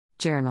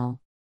Journal.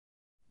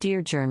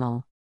 Dear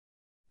Journal.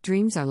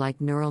 Dreams are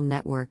like neural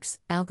networks,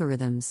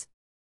 algorithms.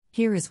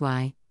 Here is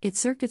why: it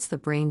circuits the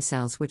brain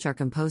cells which are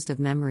composed of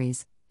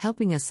memories,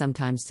 helping us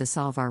sometimes to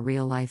solve our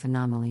real-life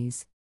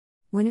anomalies.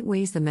 When it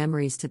weighs the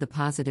memories to the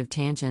positive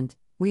tangent,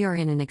 we are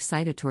in an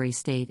excitatory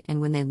state,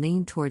 and when they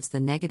lean towards the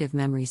negative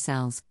memory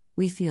cells,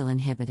 we feel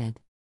inhibited.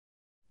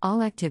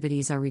 All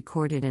activities are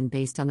recorded and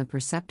based on the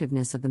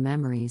perceptiveness of the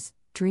memories.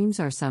 Dreams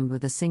are summed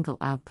with a single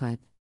output.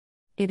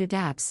 It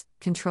adapts,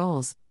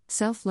 controls,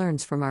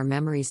 self-learns from our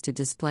memories to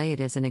display it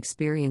as an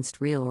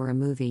experienced reel or a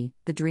movie.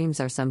 The dreams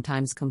are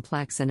sometimes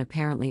complex and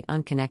apparently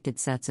unconnected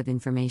sets of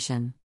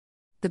information.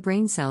 The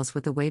brain cells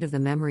with the weight of the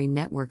memory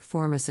network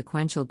form a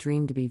sequential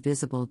dream to be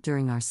visible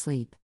during our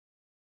sleep.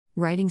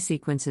 Writing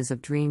sequences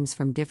of dreams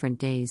from different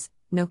days,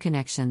 no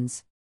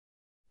connections.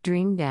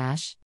 Dream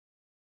dash.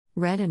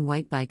 Red and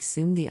white bikes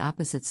zoomed the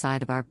opposite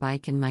side of our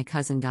bike and my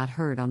cousin got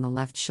hurt on the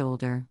left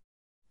shoulder.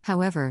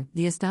 However,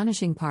 the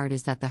astonishing part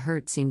is that the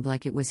hurt seemed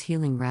like it was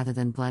healing rather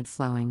than blood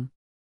flowing.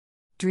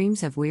 Dreams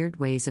have weird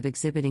ways of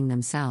exhibiting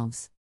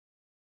themselves.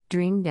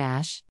 Dream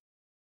dash.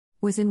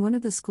 Was in one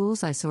of the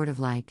schools I sort of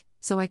like,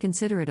 so I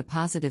consider it a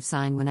positive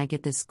sign when I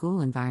get this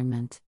school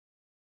environment.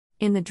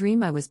 In the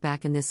dream I was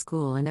back in this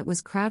school and it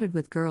was crowded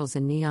with girls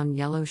in neon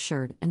yellow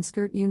shirt and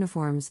skirt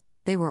uniforms.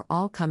 They were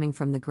all coming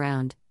from the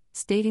ground,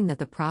 stating that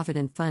the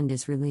Provident Fund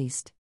is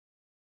released.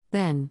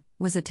 Then,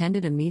 was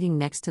attended a meeting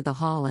next to the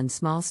hall and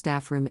small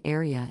staff room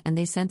area, and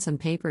they sent some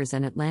papers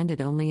and it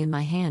landed only in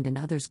my hand and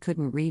others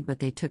couldn't read, but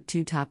they took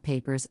 2 top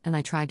papers and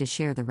I tried to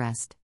share the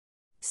rest.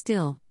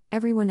 Still,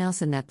 everyone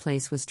else in that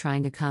place was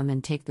trying to come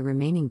and take the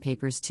remaining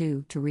papers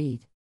too, to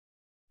read.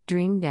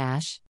 Dream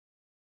dash.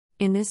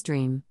 In this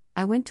dream,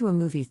 I went to a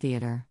movie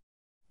theater.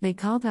 They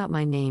called out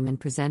my name and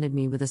presented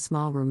me with a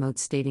small remote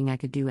stating I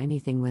could do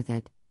anything with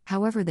it.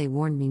 However, they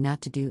warned me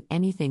not to do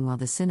anything while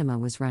the cinema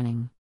was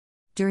running.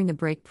 During the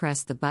break,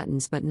 pressed the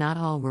buttons, but not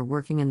all were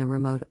working in the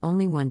remote,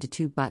 only 1 to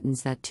 2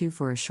 buttons, that too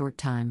for a short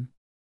time.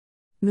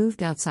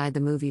 Moved outside the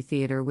movie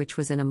theater, which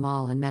was in a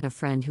mall, and met a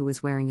friend who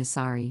was wearing a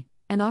sari,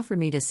 and offered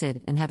me to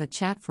sit and have a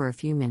chat for a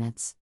few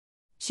minutes.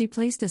 She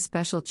placed a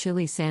special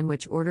chili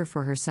sandwich order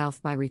for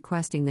herself by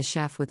requesting the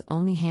chef with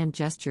only hand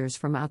gestures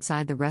from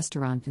outside the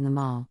restaurant in the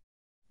mall.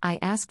 I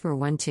asked for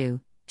one too.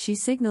 She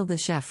signaled the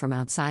chef from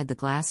outside the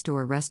glass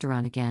door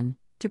restaurant again,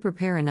 to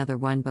prepare another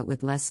one but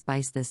with less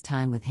spice, this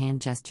time with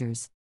hand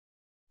gestures.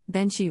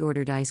 Then she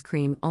ordered ice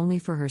cream only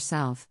for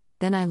herself.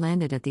 Then I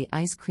landed at the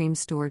ice cream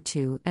store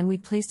too, and we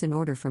placed an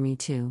order for me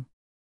too.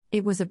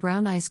 It was a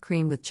brown ice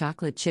cream with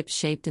chocolate chips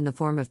shaped in the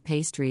form of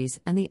pastries,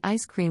 and the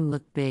ice cream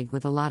looked big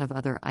with a lot of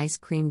other ice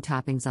cream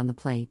toppings on the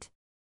plate.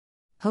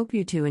 Hope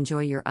you too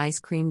enjoy your ice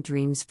cream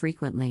dreams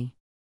frequently.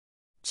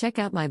 Check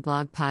out my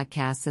blog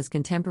podcasts as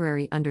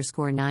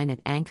contemporary_9 at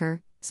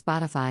Anchor,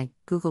 Spotify,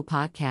 Google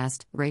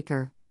Podcast,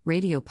 Breaker,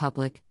 Radio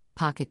Public,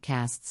 Pocket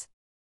Casts.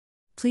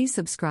 Please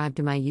subscribe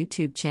to my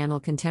YouTube channel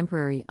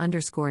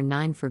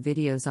contemporary_9 for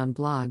videos on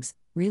blogs,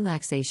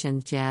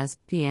 relaxation, jazz,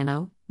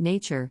 piano,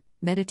 nature,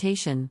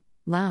 meditation,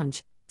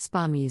 lounge,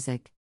 spa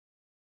music.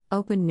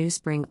 Open new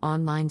spring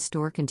online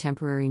store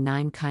Contemporary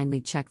 9.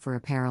 Kindly check for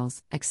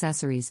apparels,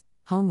 accessories,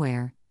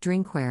 homeware,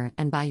 drinkware,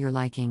 and by your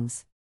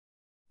likings.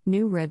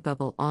 New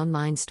Redbubble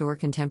online store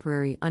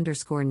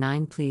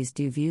Contemporary_9. Please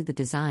do view the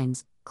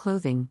designs,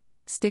 clothing,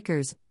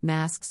 stickers,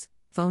 masks,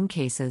 phone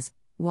cases,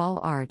 wall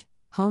art,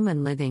 home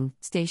and living,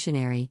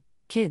 stationery,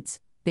 kids,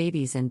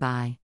 babies, and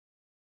buy.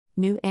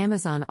 New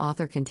Amazon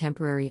author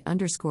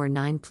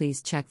Contemporary_9.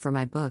 Please check for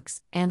my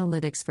books,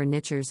 Analytics for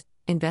Nichers,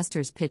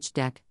 Investors Pitch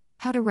Deck,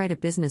 How to Write a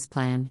Business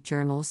Plan,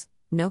 journals,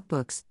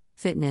 notebooks,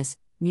 fitness,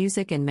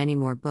 music, and many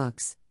more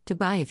books, to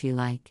buy if you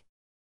like.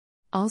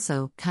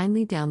 Also,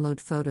 kindly download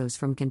photos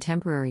from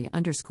Contemporary_9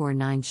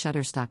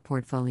 Shutterstock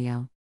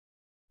portfolio.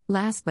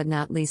 Last but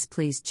not least,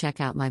 please check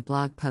out my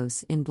blog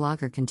posts in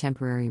Blogger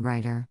Contemporary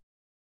Writer.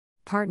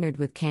 Partnered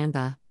with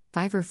Canva,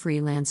 Fiverr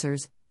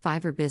Freelancers,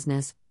 Fiverr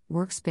Business,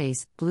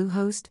 Workspace,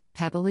 Bluehost,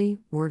 Pebbly,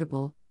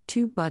 Wordable,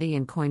 TubeBuddy,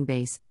 and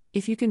Coinbase.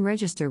 If you can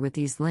register with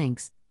these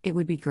links, it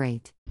would be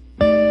great.